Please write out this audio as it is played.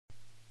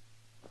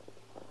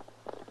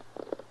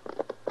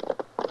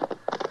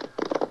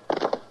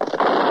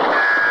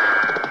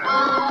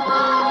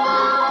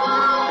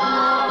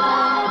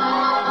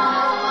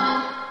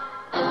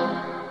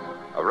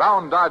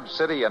Around Dodge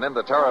City and in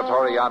the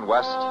territory on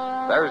west,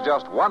 there's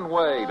just one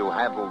way to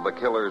handle the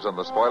killers and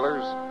the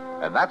spoilers,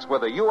 and that's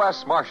with a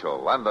U.S.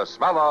 Marshal and the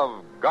smell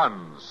of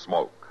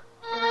Gunsmoke.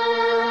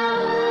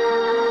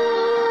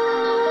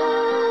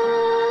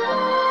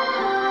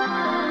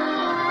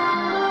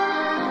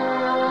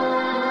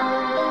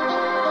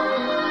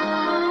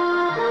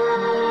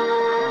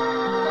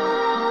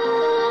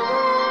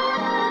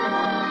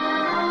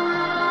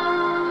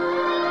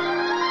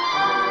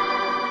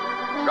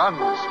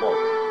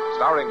 Gunsmoke,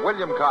 starring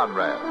William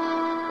Conrad.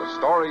 The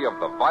story of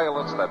the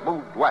violence that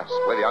moved west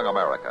with young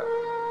America.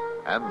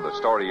 And the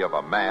story of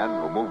a man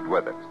who moved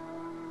with it.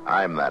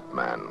 I'm that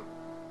man.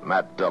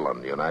 Matt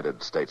Dillon,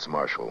 United States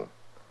Marshal.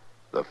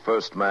 The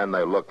first man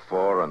they look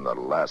for and the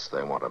last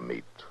they want to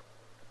meet.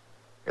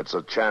 It's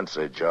a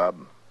chancy job,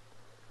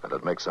 and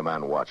it makes a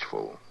man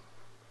watchful.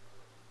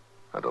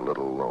 And a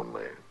little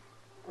lonely.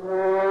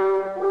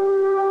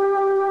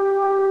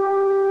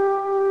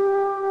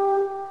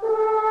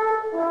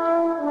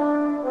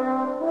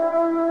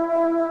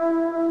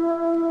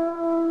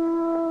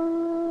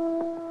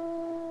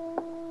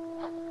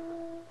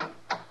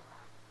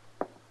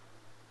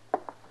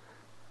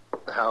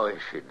 How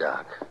is she,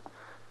 Doc?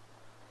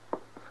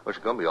 Well,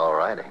 she's going to be all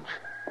right, ain't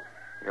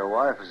she? Your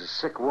wife is a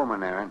sick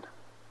woman, Aaron.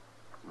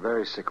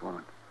 Very sick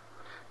woman.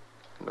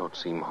 Don't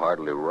seem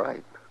hardly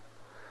right.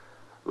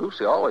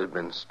 Lucy always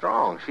been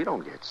strong. She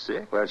don't get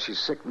sick. Well, she's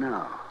sick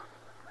now.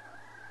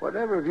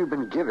 Whatever have you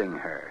been giving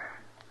her?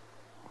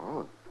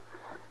 Oh,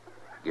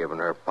 giving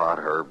her pot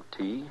herb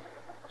tea.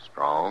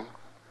 Strong.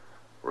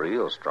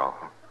 Real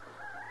strong.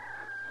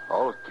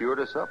 All cured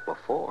us up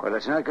before. Well,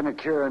 it's not going to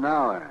cure her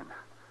now, Aaron.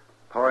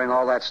 Pouring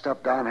all that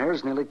stuff down here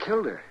has nearly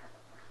killed her.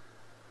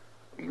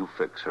 You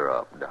fix her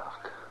up,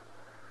 Doc.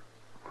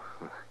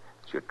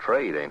 It's your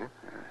trade, ain't it?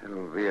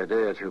 It'll be a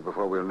day or two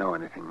before we'll know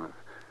anything.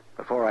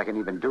 Before I can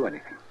even do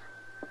anything.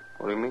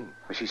 What do you mean?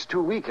 Well, she's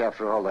too weak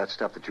after all that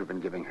stuff that you've been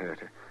giving her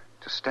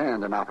to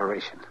stand an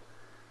operation.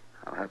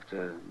 I'll have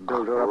to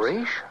build her up.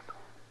 Operation?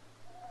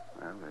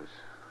 Well,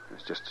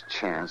 there's just a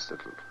chance that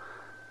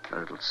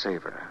it'll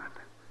save her.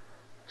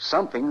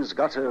 Something's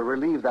got to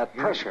relieve that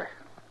pressure.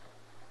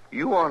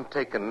 You want to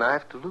take a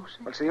knife to Lucy?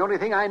 Well, it's the only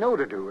thing I know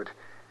to do. It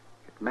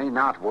may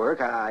not work.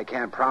 I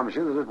can't promise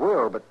you that it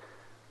will, but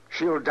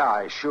she'll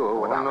die, sure,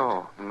 without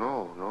it.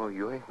 No.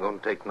 You ain't going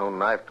to take no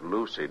knife to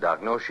Lucy,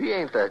 Doc. No, she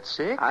ain't that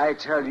sick. I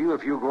tell you,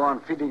 if you go on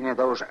feeding her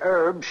those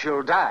herbs,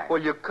 she'll die.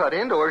 Well, you cut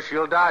into her,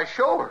 she'll die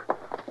sure.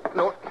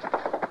 No,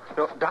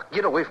 Doc,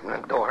 get away from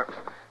that door.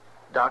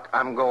 Doc,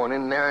 I'm going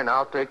in there, and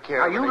I'll take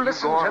care of her. Now, you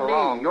listen to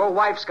me. Your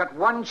wife's got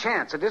one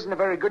chance. It isn't a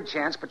very good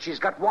chance, but she's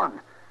got one.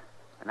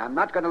 And I'm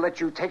not going to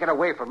let you take it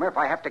away from her if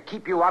I have to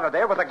keep you out of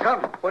there with a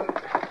gun.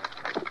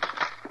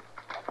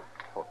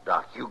 Oh,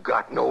 Doc, you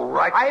got no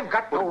right... I've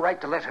got no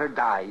right to let her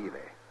die,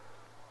 either.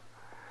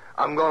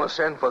 I'm going to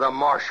send for the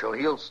marshal.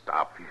 He'll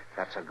stop you.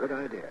 That's a good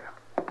idea.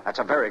 That's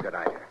a very good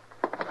idea.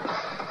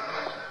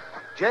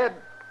 Jed?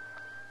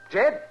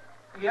 Jed?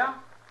 Yeah?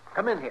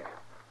 Come in here.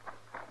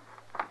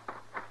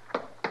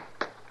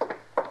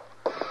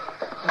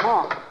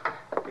 Ma.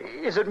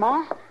 Is it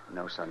Ma?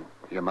 No, son.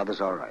 Your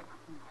mother's all right.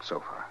 So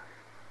far.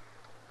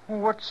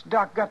 What's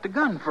Doc got the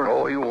gun for?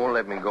 Oh, he won't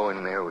let me go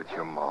in there with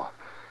your ma.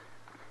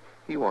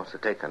 He wants to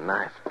take a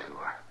knife to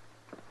her.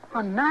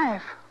 A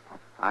knife?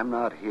 I'm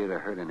not here to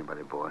hurt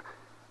anybody, boy.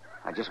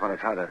 I just want to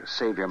try to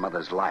save your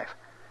mother's life.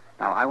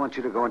 Now, I want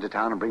you to go into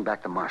town and bring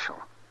back the marshal.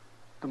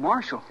 The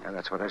marshal? Yeah,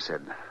 that's what I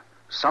said.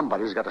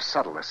 Somebody's got to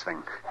settle this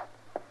thing.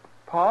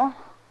 Pa?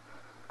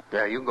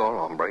 Yeah, you go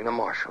along. Bring the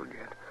marshal,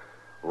 Jed.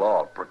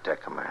 Law'll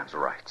protect a man's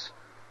rights.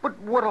 But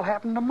what'll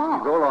happen to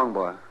Ma? Go along,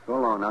 boy. Go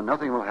along. Now,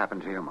 nothing will happen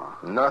to your ma.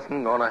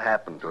 Nothing gonna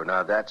happen to her.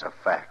 Now, that's a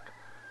fact.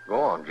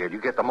 Go on, Jed.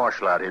 You get the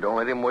marshal out here. Don't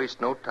let him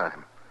waste no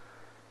time.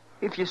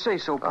 If you say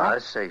so, Pa. I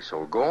say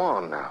so. Go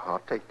on now.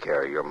 I'll take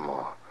care of your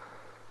ma.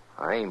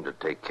 I aim to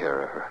take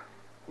care of her.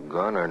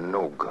 Gun or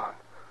no gun.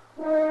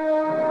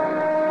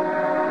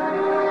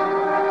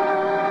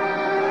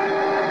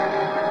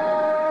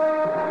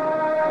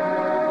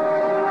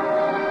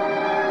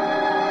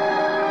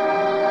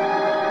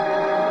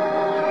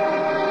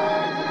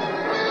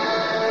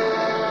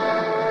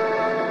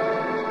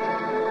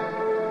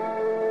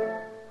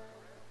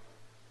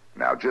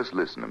 Now, just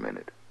listen a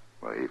minute,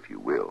 well, if you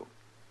will.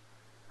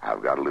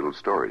 I've got a little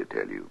story to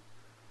tell you.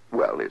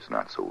 Well, it's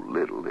not so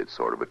little. It's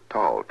sort of a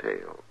tall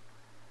tale.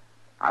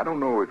 I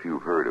don't know if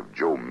you've heard of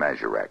Joe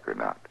Mazurek or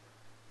not.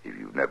 If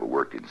you've never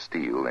worked in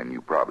steel, then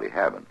you probably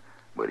haven't.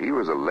 But he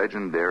was a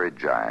legendary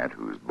giant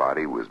whose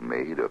body was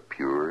made of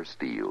pure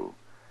steel.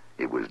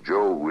 It was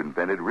Joe who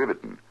invented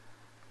riveting.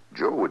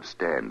 Joe would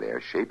stand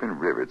there shaping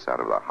rivets out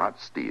of the hot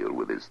steel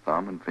with his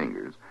thumb and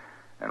fingers,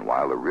 and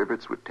while the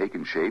rivets were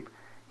taking shape,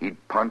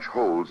 he'd punch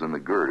holes in the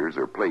girders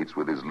or plates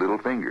with his little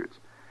fingers.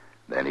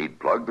 Then he'd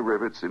plug the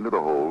rivets into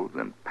the holes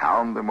and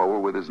pound them over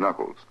with his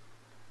knuckles.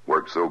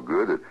 Worked so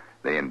good that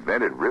they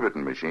invented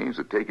riveting machines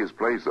to take his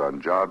place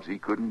on jobs he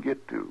couldn't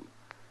get to.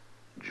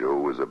 Joe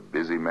was a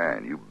busy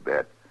man, you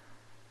bet.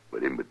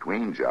 But in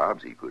between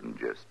jobs, he couldn't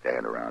just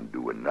stand around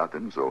doing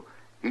nothing, so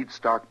he'd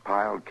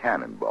stockpiled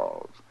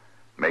cannonballs,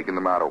 making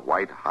them out of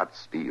white-hot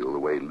steel the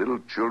way little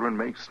children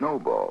make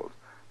snowballs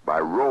by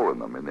rolling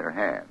them in their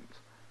hands.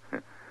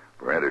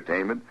 For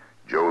entertainment,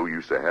 Joe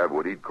used to have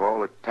what he'd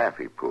call a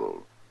taffy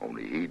pull,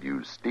 only he'd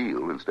use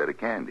steel instead of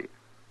candy.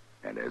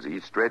 And as he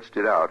stretched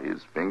it out,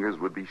 his fingers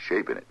would be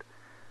shaping it.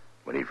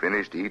 When he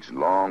finished each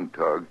long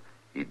tug,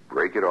 he'd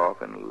break it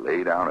off and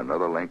lay down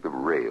another length of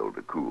rail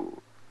to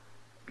cool.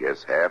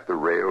 Guess half the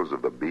rails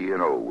of the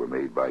B&O were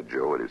made by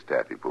Joe at his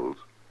taffy pulls.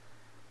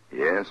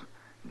 Yes,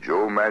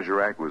 Joe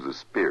Mazurek was the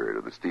spirit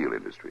of the steel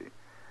industry,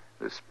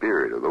 the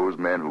spirit of those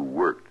men who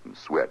worked and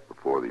sweat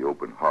before the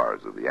open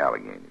hearths of the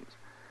Alleghenies,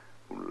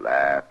 who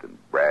laughed and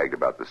bragged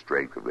about the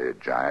strength of their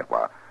giant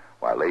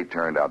while they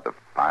turned out the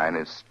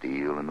finest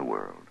steel in the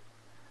world.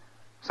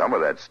 Some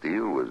of that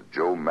steel was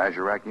Joe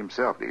Mazurek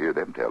himself, to hear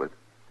them tell it.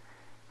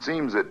 It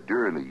seems that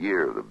during the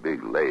year of the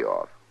big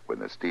layoff, when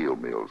the steel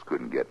mills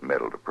couldn't get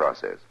metal to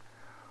process,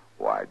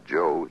 why,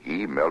 Joe,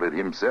 he melted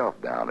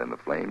himself down in the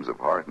flames of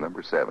hearth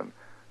number 7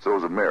 so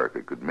as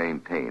America could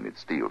maintain its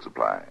steel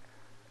supply.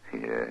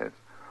 Yes,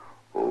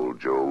 old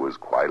Joe was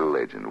quite a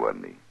legend,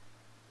 wasn't he?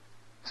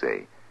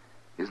 Say,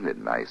 isn't it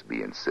nice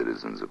being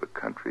citizens of a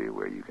country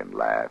where you can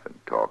laugh and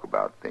talk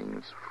about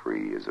things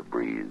free as a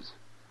breeze,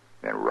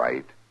 and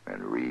write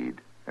and read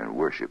and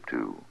worship,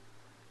 too?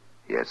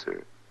 Yes,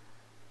 sir.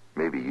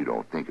 Maybe you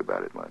don't think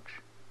about it much,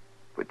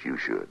 but you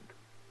should.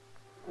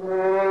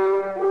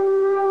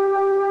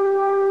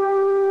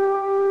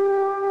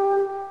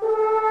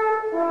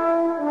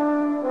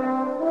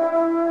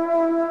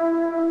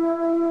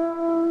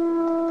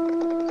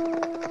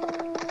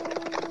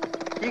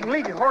 You can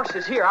leave your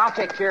horses here. I'll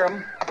take care of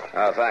them.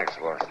 Oh, thanks,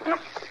 Floyd.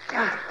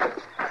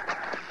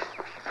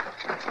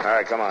 All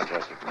right, come on,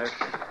 Chester.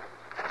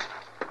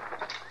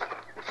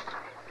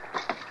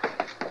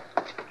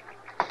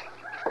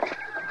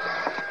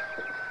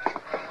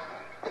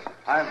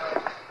 I'm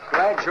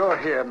glad you're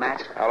here,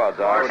 Matt. Hello,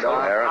 Doc.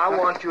 I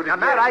want you to Now,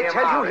 Matt, get I him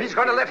tell out you, of he's here.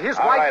 going to let his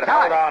All wife right,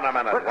 die. hold on a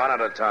minute. One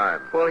at a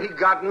time. Well, he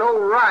got no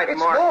right, It's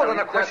Marshal. more than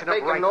a He's question not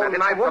of taking right, no Matt. It's a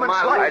knife to woman's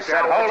my life. I life.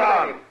 said, hold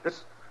on.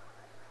 This-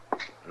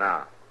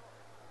 Now,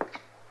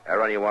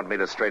 Aaron, you want me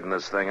to straighten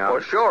this thing out?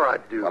 Well, sure I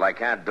do. Well, I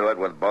can't do it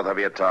with both of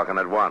you talking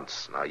at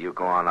once. Now, you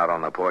go on out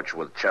on the porch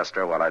with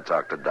Chester while I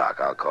talk to Doc.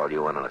 I'll call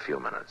you in a few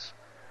minutes.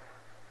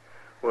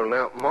 Well,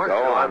 now, Marshal,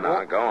 Go I on now,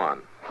 won't... go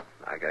on.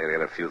 I gotta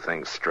get a few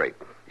things straight.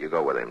 You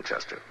go with him,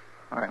 Chester.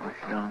 All right,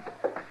 Mr. Dillon.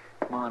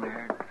 Come on,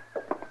 Aaron.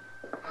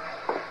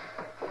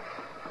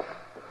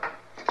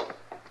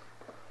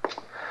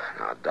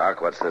 Now,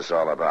 Doc, what's this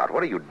all about?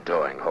 What are you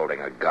doing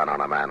holding a gun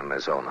on a man in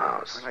his own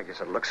house? Well, I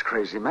guess it looks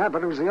crazy, Matt,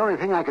 but it was the only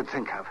thing I could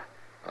think of.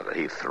 Well, did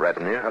he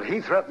threaten you? But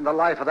he threatened the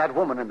life of that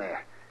woman in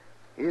there.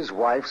 His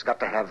wife's got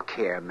to have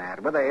care,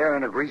 Matt, whether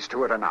Aaron agrees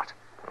to it or not.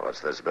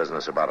 What's this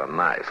business about a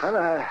knife?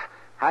 Well,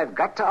 I've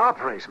got to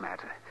operate, Matt.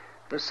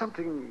 There's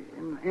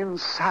something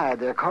inside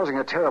there causing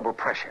a terrible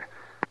pressure.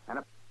 And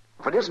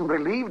if it isn't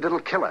relieved, it'll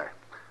kill her.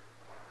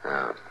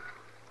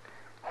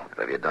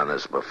 Have you done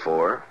this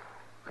before?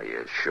 Are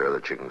you sure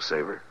that you can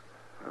save her?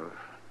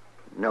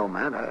 No,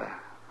 Matt,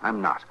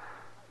 I'm not.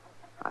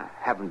 I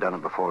haven't done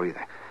it before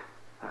either.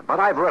 But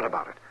I've read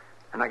about it.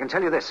 And I can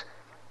tell you this.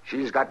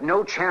 She's got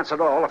no chance at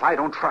all if I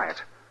don't try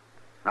it.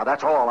 Now,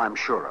 that's all I'm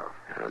sure of.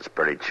 Yeah, it's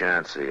pretty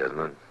chancy, isn't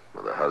it?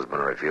 With the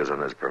husband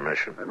refusing his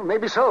permission. Well,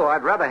 maybe so.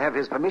 I'd rather have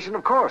his permission,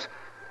 of course.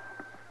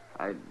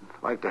 I'd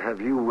like to have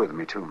you with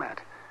me, too,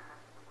 Matt.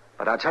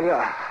 But I'll tell you,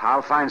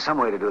 I'll find some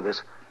way to do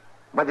this.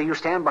 Whether you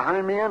stand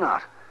behind me or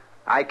not.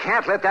 I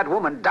can't let that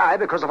woman die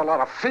because of a lot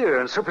of fear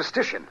and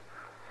superstition.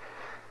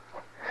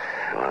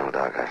 Well,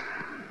 Doc,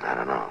 I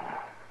don't know.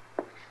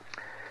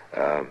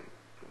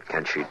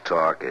 Can she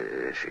talk?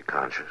 Is she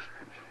conscious?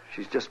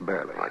 She's just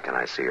barely. Well, can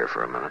I see her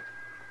for a minute?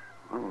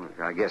 Oh,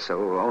 I guess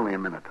so. Only a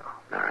minute,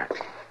 though. All right.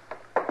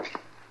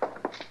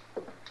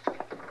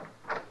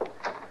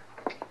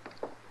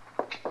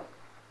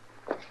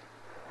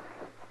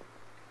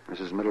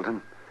 Mrs.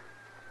 Middleton?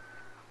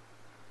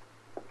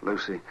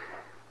 Lucy?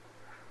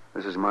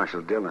 This is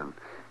Marshal Dillon.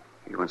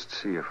 He wants to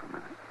see you for a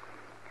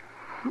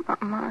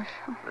minute.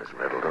 Marshal. Miss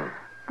Middleton.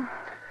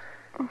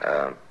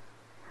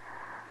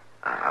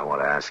 I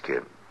want to ask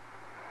you,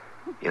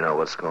 you know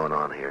what's going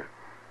on here?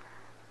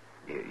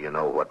 You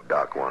know what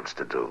Doc wants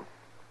to do?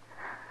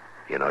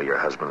 You know your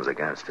husband's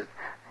against it?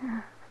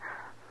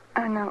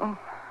 I know.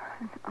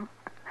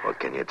 Well,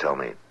 can you tell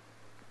me,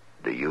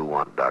 do you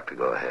want Doc to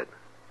go ahead?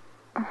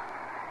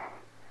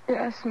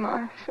 Yes,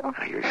 Marshal.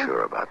 Are you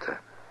sure about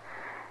that?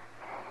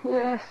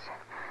 Yes.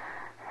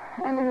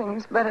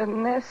 Anything's better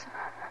than this.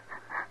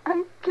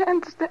 I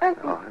can't stand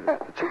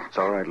it. It's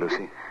all right,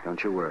 Lucy.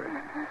 Don't you worry.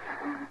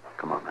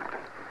 Come on, Matt.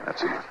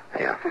 That's enough.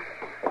 Yeah.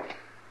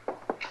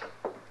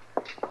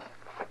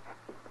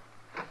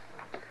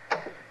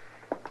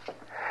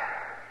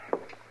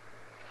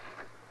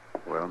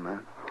 Well,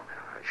 Matt?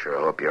 I sure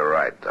hope you're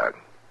right, Doc.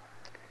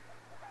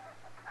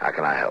 How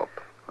can I help?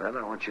 Well,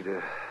 I want you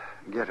to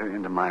get her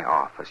into my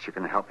office. You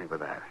can help me with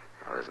that.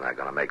 Well, isn't that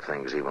going to make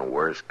things even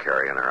worse,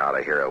 carrying her out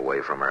of here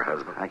away from her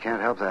husband? I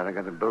can't help that. I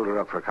got to build her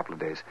up for a couple of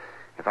days.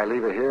 If I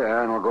leave her here,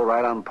 Aaron will go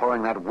right on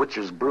pouring that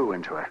witch's brew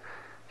into her.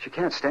 She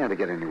can't stand to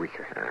get any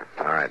weaker.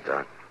 Yeah. All right,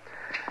 Doc.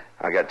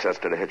 I got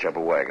Chester to hitch up a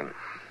wagon.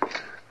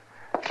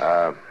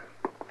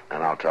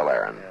 And I'll tell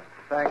Aaron. Yeah.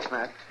 Thanks,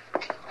 Matt.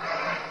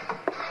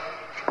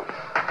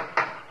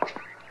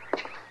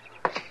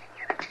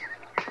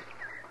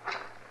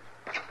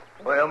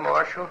 Well,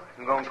 Marshal,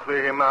 you going to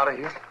clear him out of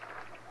here?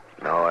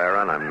 No,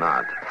 Aaron, I'm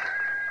not.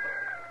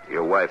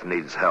 Your wife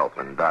needs help,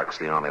 and Doc's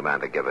the only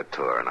man to give it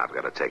to her, and I've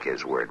got to take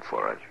his word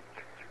for it.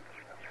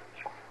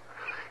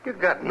 You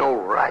got no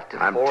right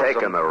to I'm force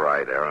taking him. the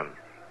right, Aaron.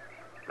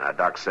 Now,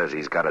 Doc says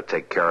he's got to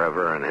take care of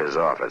her in his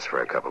office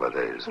for a couple of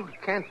days. Well, he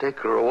can't take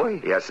her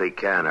away. Yes, he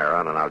can,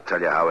 Aaron, and I'll tell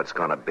you how it's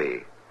going to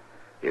be.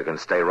 You can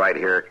stay right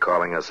here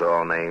calling us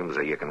all names,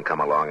 or you can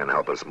come along and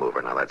help us move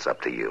her. Now, that's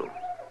up to you.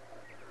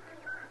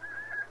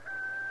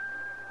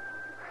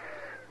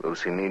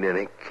 Lucy need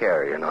any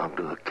carrying, I'll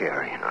do the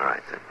carrying. All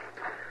right, then.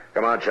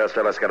 Come on,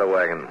 Chester, let's get a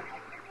wagon.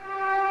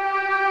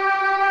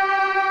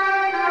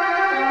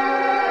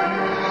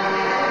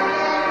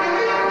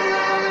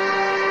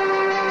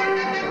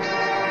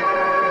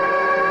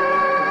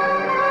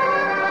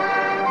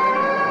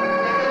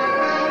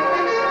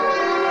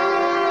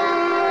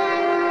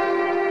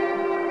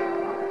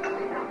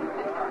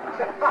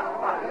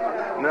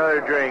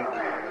 Another drink.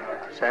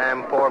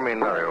 Sam, pour me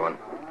another one.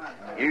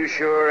 You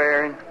sure,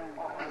 Aaron?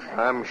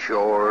 I'm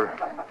sure.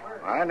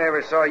 I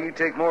never saw you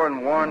take more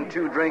than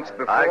 1-2 drinks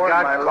before I in my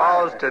got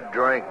life. cause to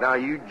drink. Now,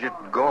 you just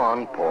go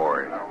on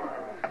pouring.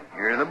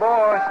 You're the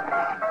boss.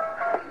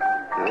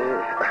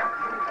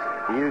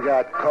 You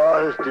got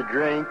cause to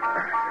drink.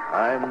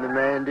 I'm the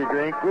man to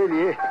drink with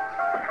you.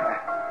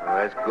 Well,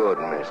 that's good,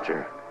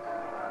 mister.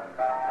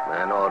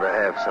 Man ought to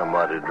have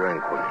somebody to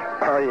drink with him.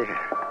 Oh, yeah.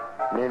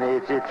 Then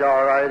it's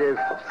all right if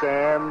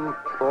Sam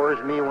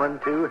pours me one,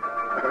 too.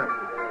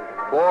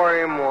 Pour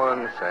him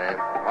one, Sam.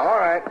 All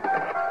right.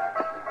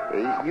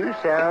 Hey, you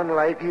sound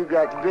like you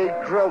got big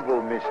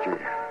trouble, mister.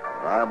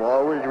 I'm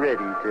always ready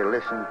to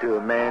listen to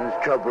a man's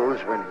troubles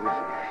when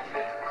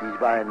he's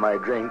buying my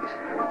drinks.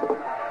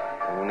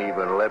 Won't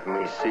even let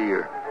me see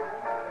her.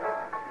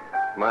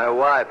 My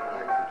wife,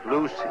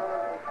 Lucy.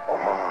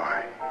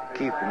 Oh,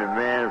 keeping a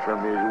man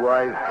from his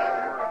wife.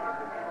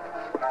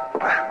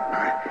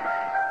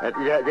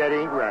 That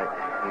ain't right.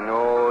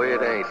 No,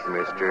 it ain't,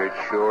 mister. It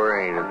sure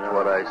ain't. It's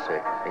what I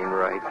say. Ain't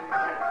right.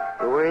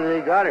 The way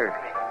they got her.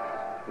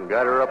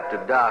 Got her up to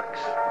Doc's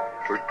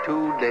for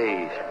 2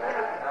 days.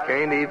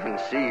 Can't even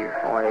see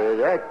her. Oh,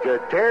 that's a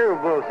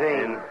terrible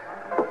thing.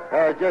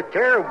 That's a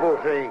terrible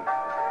thing.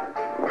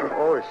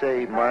 Oh,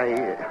 say, my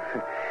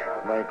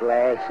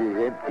glass is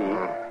empty.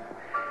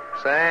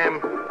 Sam,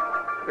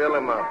 fill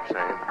him up,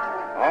 Sam.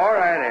 All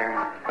right,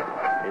 Aaron.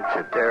 It's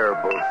a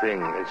terrible thing.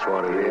 That's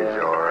what it is,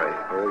 all right.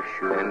 Oh,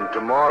 sure. And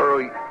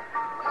tomorrow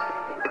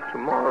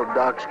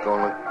Doc's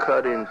gonna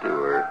cut into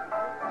her.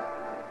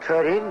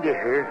 Cut into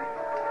her?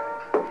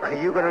 Are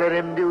you going to let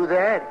him do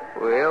that?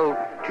 Well,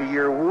 To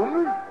your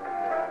woman?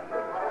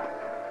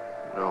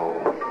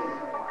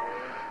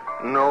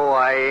 no,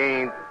 I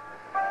ain't.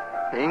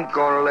 Ain't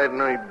gonna let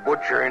no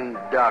butchering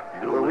Doc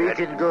do Well, we that.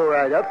 can go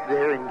right up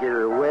there and get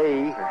her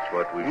away. That's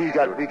what we We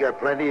should. got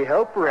plenty of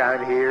help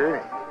around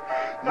here.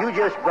 You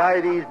just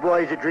buy these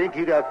boys a drink,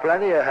 you got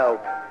plenty of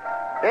help.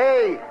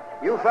 Hey,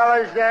 you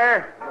fellas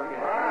there?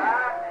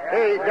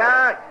 Hey,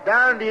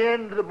 down the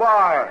end of the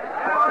bar.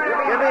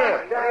 Come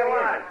here.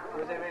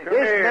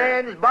 This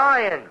man's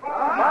buying. Is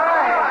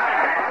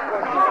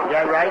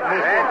that right,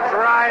 mister? That's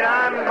right,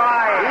 I'm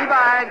buying. He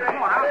buying.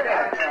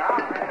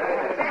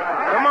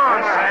 Come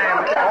on, Sam.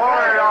 Pour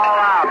it all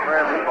out for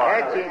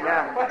everybody. That's it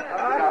now.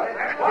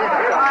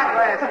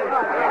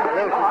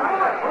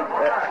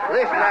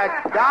 Listen,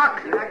 Doc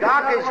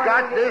has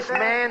got this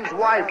man's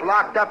wife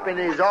locked up in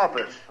his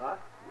office.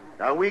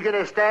 Are we going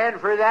to stand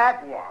for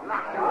that? Well,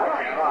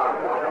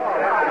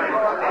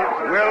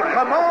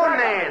 come on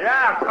then.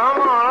 Yeah,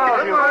 come on,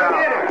 all you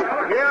fellas.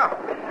 Yeah.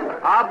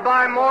 I'll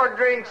buy more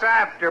drinks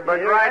after,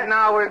 but right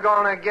now we're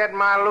gonna get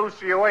my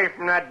Lucy away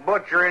from that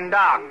butchering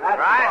Doc.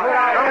 Right?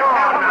 Come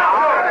on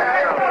now.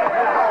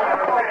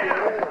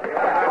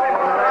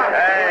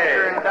 Hey,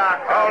 Butchering Doc.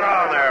 hold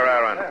on there,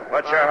 Aaron.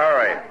 What's your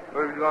hurry?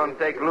 We're gonna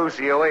take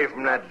Lucy away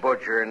from that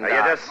butchering Now,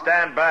 Doc. you just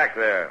stand back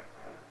there.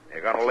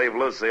 You're going to leave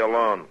Lucy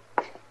alone.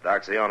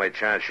 Doc's the only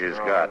chance she's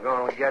got. We're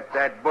gonna get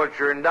that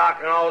butchering Doc,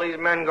 and all these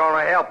men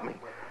gonna help me.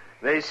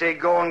 They say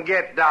go and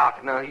get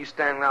Doc. Now, he's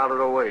standing out of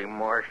the way,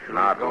 Marshal.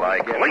 Not He's gonna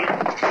get likely.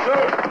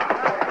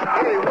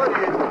 Hey, what are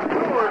you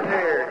doing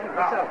there?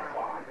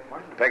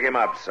 Pick him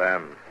up,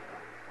 Sam.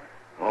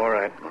 All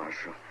right,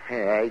 Marshal.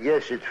 Yeah, I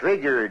guess it's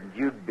figured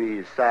you'd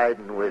be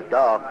siding with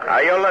Doc. Now,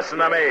 you listen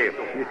to me.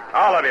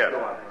 All of you.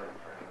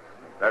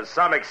 There's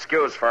some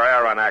excuse for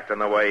Aaron acting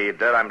the way he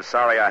did. I'm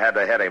sorry I had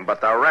to hit him.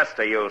 But the rest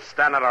of you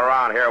standing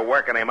around here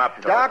working him up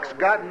to Doc's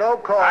got no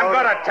cause. I'm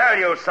going to tell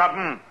you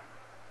something.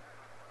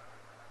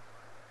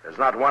 There's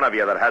not one of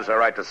you that has the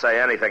right to say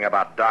anything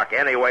about Doc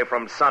anyway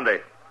from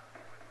Sunday.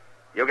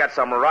 You get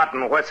some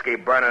rotten whiskey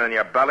burning in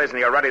your bellies, and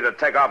you're ready to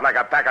take off like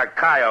a pack of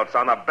coyotes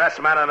on the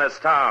best man in this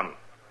town.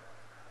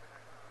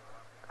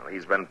 Well,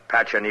 he's been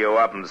patching you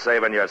up and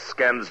saving your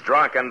skins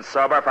drunk and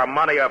sober for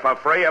money or for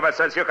free ever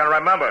since you can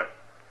remember.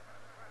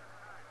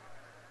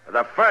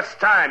 The first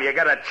time you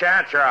get a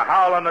chance, you're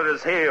howling at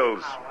his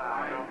heels.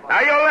 Now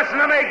you listen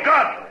to me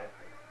good.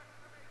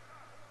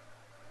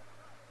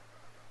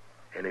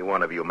 Any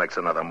one of you makes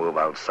another move,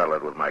 I'll settle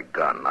it with my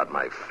gun, not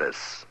my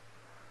fists.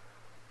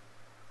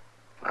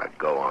 Now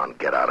go on,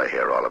 get out of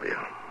here, all of you.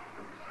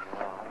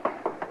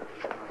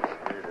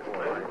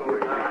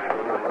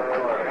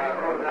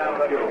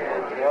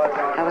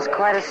 That was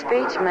quite a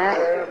speech, Matt.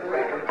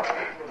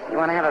 You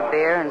want to have a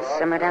beer and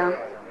simmer down?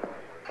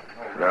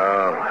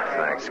 No,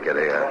 thanks,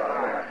 Kitty.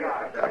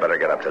 I better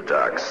get up to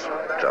Doc's,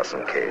 just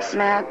in case.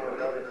 Matt,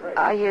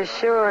 are you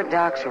sure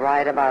Doc's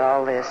right about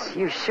all this?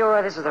 You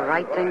sure this is the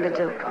right thing to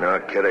do? No,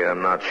 Kitty,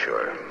 I'm not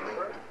sure.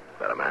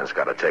 But a man's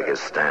got to take his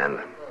stand.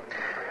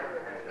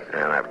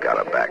 And I've got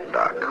to back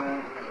Doc.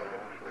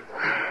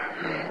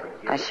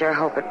 I sure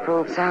hope it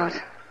proves out.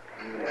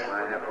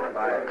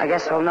 I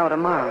guess we'll know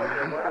tomorrow.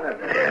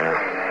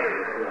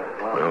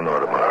 Yeah, we'll know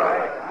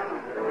tomorrow.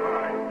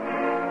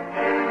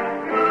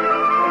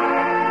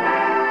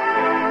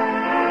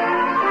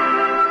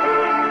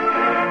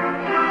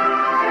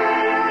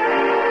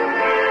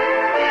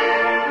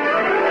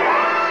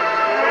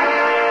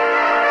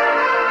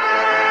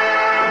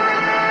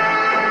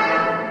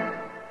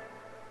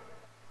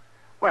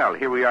 Well,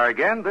 here we are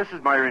again. This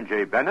is Myron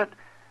J. Bennett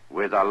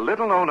with a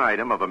little-known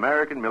item of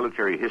American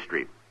military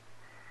history.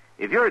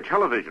 If you're a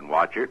television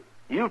watcher,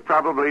 you've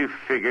probably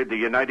figured the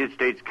United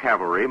States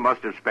cavalry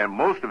must have spent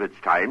most of its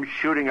time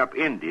shooting up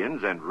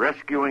Indians and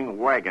rescuing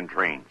wagon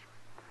trains.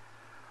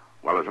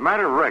 Well, as a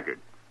matter of record,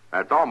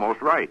 that's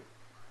almost right.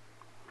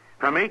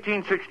 From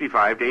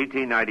 1865 to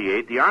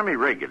 1898, the Army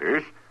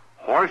regulars,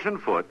 horse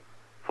and foot,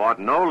 fought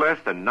no less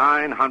than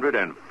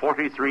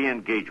 943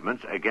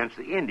 engagements against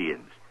the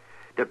Indians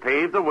to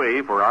pave the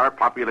way for our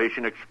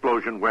population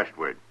explosion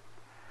westward.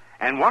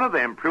 And one of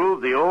them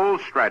proved the old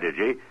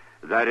strategy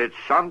that it's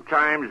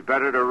sometimes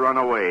better to run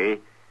away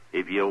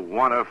if you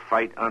want to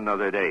fight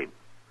another day.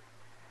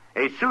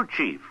 A Sioux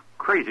chief,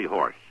 Crazy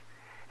Horse,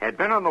 had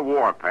been on the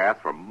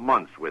warpath for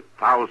months with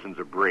thousands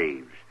of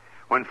braves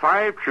when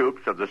 5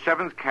 troops of the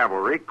 7th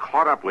Cavalry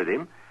caught up with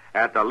him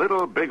at the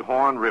Little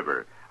Bighorn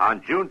River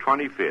on June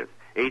 25th,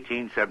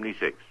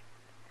 1876.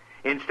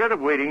 Instead of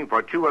waiting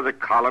for 2 other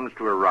columns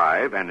to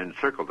arrive and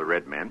encircle the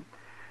red men,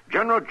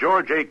 General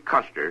George A.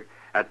 Custer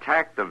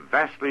attacked the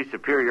vastly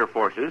superior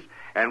forces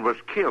and was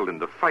killed in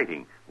the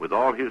fighting with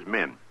all his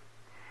men.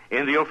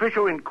 In the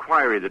official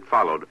inquiry that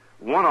followed,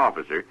 one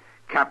officer,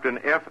 Captain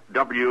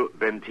F.W.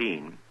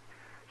 Benteen,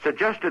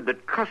 suggested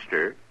that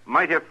Custer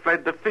might have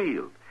fled the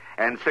field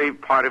and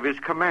saved part of his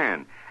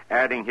command,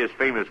 adding his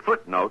famous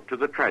footnote to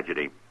the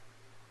tragedy.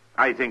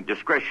 I think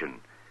discretion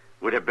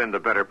would have been the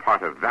better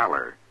part of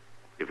valor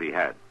if he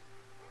had.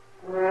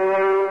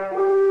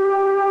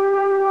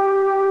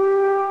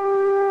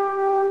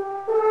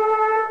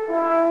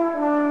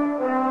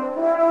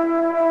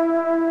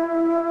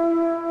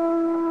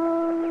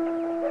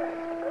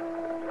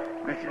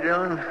 Mr.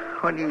 Dillon,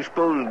 what do you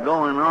suppose is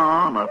going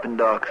on up in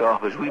Doc's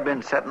office? We've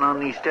been sitting on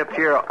these steps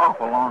here an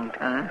awful long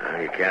time.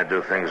 You can't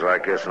do things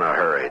like this in a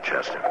hurry,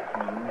 Chester.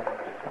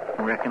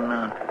 I reckon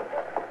not.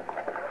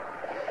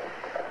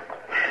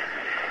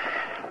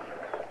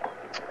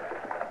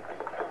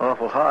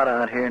 Awful hot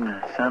out here in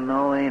the sun,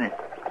 though, ain't it?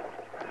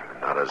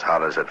 Not as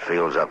hot as it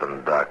feels up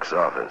in Doc's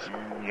office.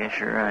 Guess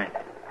you're right.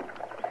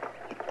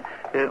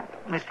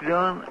 Mr.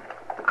 Dillon,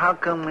 how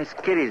come Miss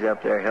Kitty's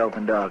up there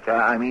helping Doc?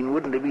 I mean,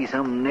 wouldn't there be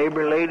some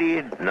neighbor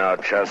lady? No,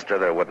 Chester,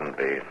 there wouldn't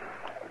be.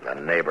 The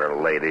neighbor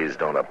ladies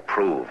don't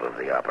approve of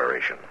the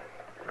operation.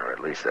 Or at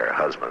least their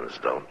husbands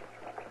don't.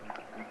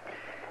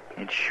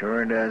 It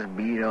sure does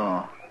beat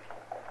all.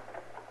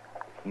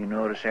 You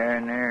notice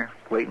Aaron there,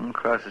 waiting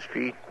across the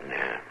street?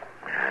 Yeah,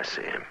 I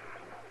see him.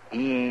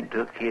 He ain't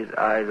took his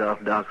eyes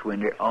off Doc's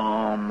window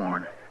all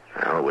morning.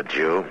 Well, would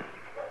you?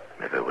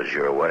 If it was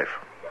your wife?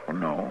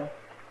 No.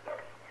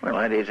 Well,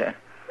 that is a...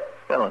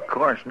 Well, of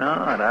course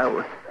not. I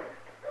would...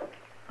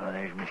 Oh,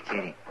 there's Miss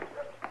Kitty.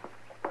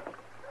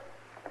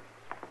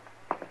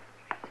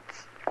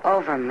 It's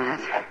over,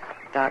 Matt.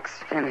 Doc's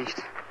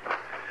finished.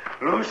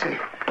 Lucy.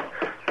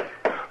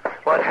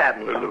 What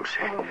happened to Lucy?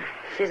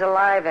 She's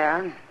alive,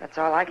 Aaron. That's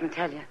all I can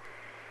tell you.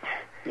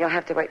 You'll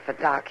have to wait for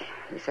Doc.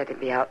 He said he'd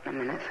be out in a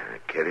minute.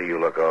 Kitty, you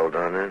look all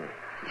done in.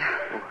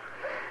 Yeah.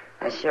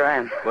 I sure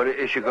am. What,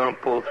 is she going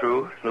to pull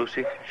through,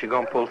 Lucy? Is she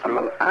going to pull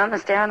through?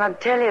 Honest, Aaron, I'd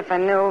tell you if I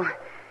knew.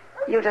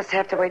 You just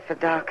have to wait for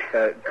Doc.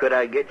 Could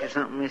I get you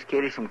something, Miss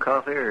Kitty? Some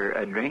coffee or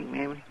a drink,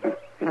 maybe?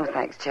 No,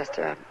 thanks,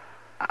 Chester.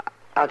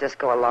 I'll just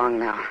go along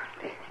now.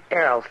 The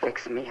air will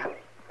fix me up.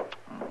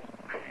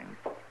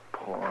 Oh,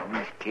 poor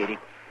Miss Kitty.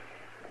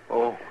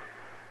 Oh.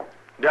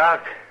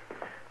 Doc.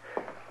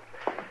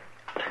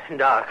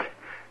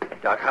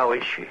 Doc, how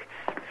is she?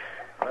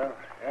 Well,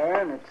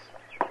 Aaron,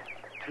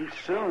 Too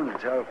soon to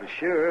tell for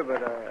sure,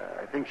 but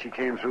I think she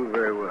came through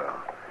very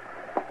well.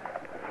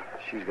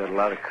 She's got a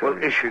lot of courage.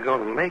 Well, is she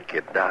going to make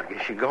it, Doc?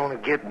 Is she going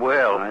to get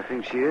well? I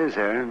think she is,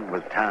 Aaron,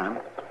 with time.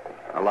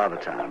 A lot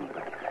of time.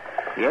 But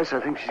yes, I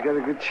think she's got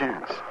a good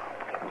chance.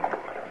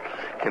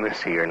 Can I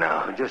see her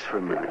now? But just for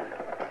a minute.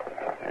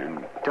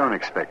 And don't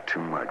expect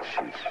too much.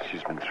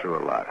 She's been through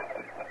a lot.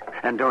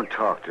 And don't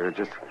talk to her.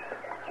 Just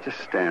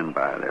stand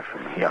by there for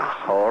me. Yeah,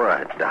 all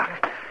right,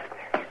 Doc.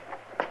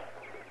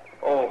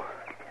 Oh.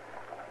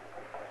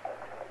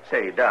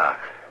 Say, Doc.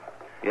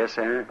 Yes,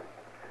 Aaron?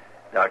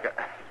 Doc,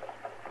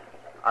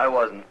 I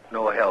wasn't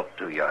no help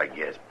to you, I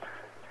guess.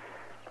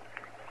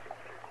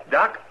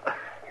 Doc,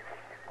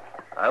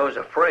 I was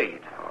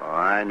afraid. Oh,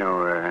 I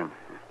know, Aaron.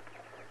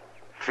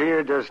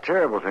 Fear does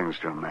terrible things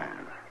to a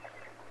man.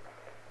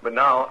 But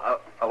now,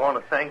 I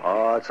want to thank you.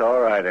 Oh, it's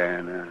all right,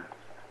 Aaron.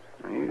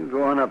 You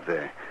go on up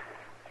there.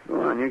 Go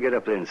on, you get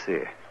up there and see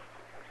her.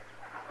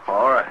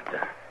 All right,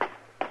 Doc.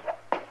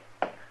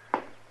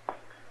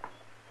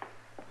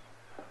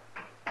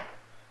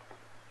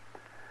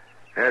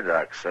 Here,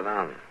 Doc, sit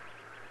down.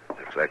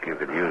 Looks like you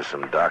could use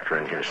some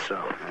doctoring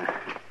yourself.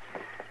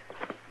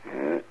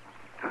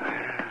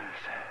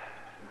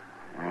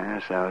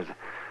 Yes, that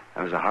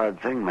was a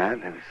hard thing, Matt.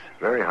 It was a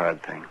very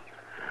hard thing.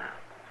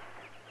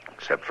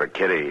 Except for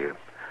Kitty, you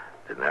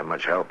didn't have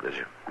much help, did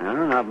you?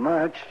 No, not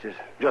much.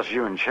 Just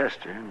you and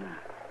Chester, and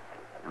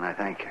I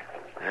thank you.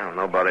 Well,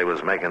 nobody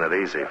was making it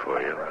easy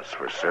for you, that's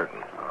for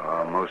certain.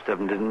 Oh, most of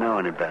them didn't know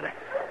any better.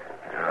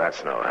 Yeah,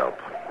 that's no help.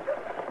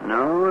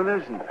 No,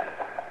 it isn't.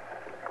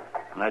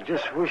 And I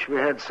just wish we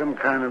had some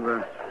kind of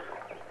a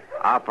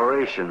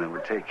operation that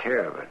would take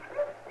care of it.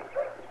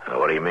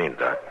 What do you mean,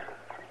 Doc?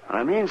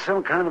 I mean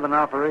some kind of an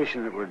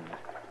operation that would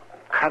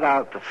cut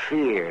out the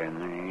fear and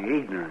the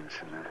ignorance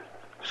and the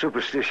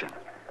superstition.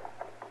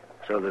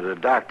 So that a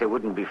doctor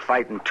wouldn't be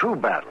fighting two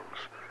battles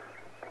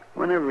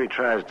whenever he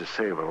tries to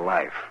save a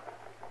life.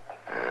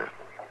 Yeah.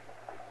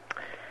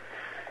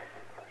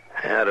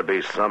 Had to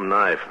be some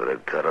knife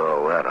that'd cut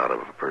all that out of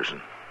a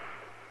person.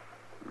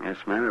 Yes,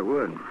 man, it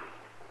would.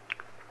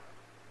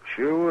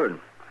 Sure would.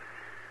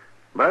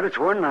 But it's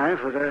one knife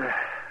that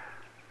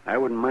I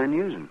wouldn't mind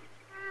using.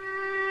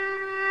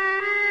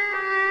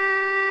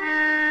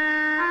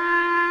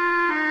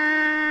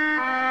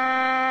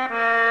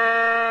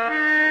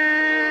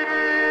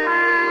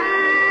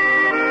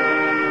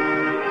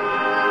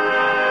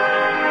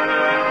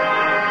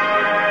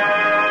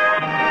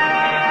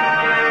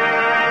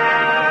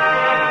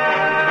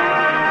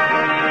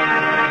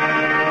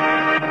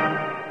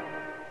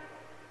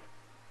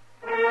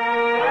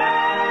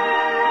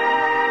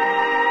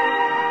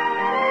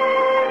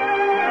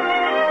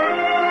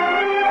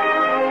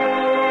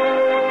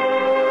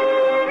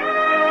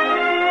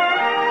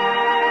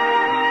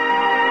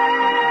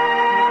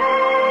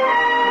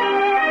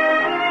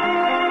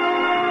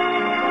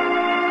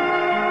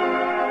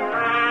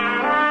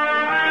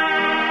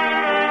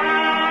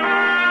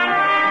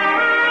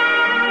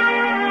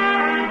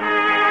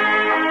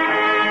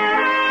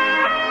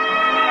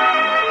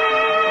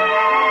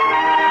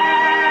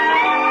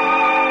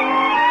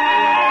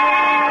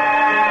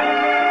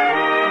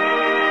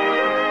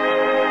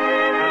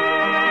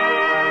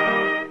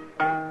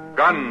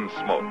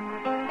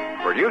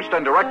 Gunsmoke. Produced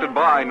and directed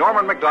by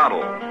Norman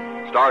McDonald.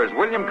 Stars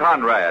William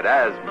Conrad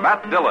as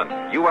Matt Dillon,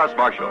 U.S.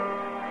 Marshal.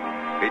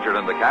 Featured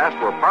in the cast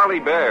were Parley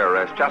Bear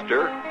as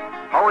Chester,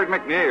 Howard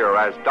McNear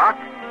as Doc,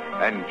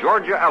 and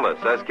Georgia Ellis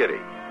as Kitty.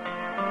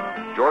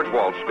 George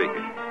Walsh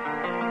speaking.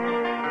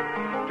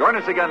 Join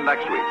us again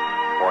next week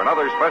for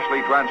another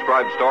specially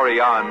transcribed story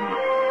on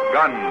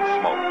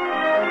Gunsmoke.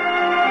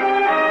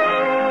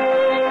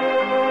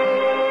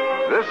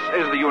 This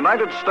is the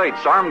United States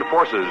Armed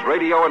Forces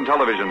Radio and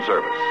Television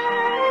Service.